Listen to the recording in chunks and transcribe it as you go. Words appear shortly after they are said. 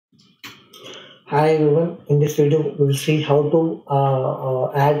Hi everyone, in this video we will see how to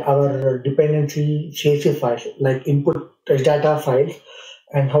add our dependency CSV files like input test data files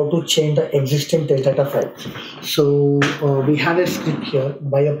and how to change the existing test data files. So we have a script here,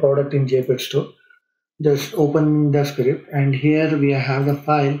 buy a product in JPEG store. Just open the script and here we have the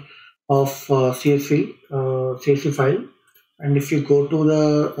file of CSV file, and if you go to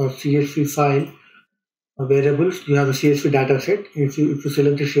the CSV file variables, you have the CSV data set. If you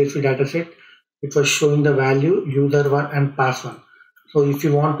select the CSV data set, it was showing the value user one and pass one. So if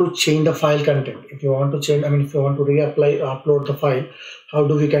you want to change the file content, if you want to change, if you want to reapply upload the file, how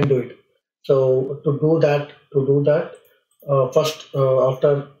do we can do it? So to do that, first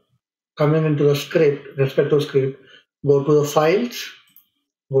after coming into the script, respective script, go to the files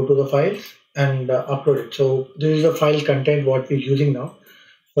and upload it. So this is the file content what we're using now.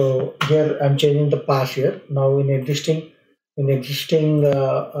 So here I'm changing the pass here. Now in existing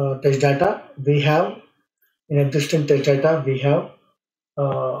test data we have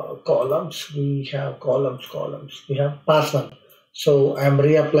columns. We have pass one. So I'm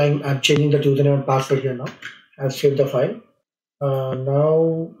reapplying. I'm changing the username and password here now. I've saved the file.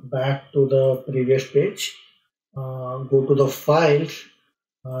 Now back to the previous page. Go to the files.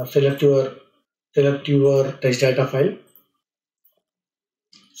 Select your test data file.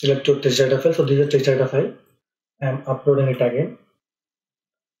 Select your test data file. So this is a test data file. I'm uploading it again.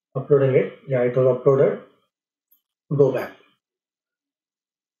 Uploading it. Yeah, it was uploaded. Go back.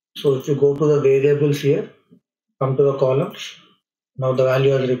 So if you go to the variables here, come to the columns. Now the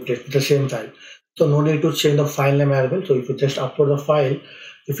value is replaced with the same file. So no need to change the file name as well. So if you just upload the file,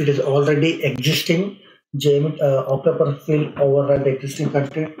 if it is already existing, OctoPerf will override the existing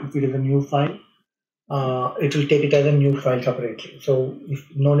content. If it is a new file, it will take it as a new file separately. So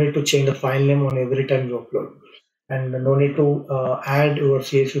no need to change the file name on every time you upload, and no need to add your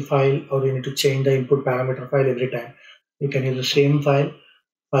CSV file, or you need to change the input parameter file every time. You can use the same file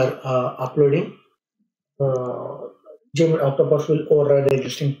for uploading. OctoPerf will override the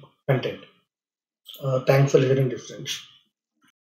existing content. Thanks for listening this, friends.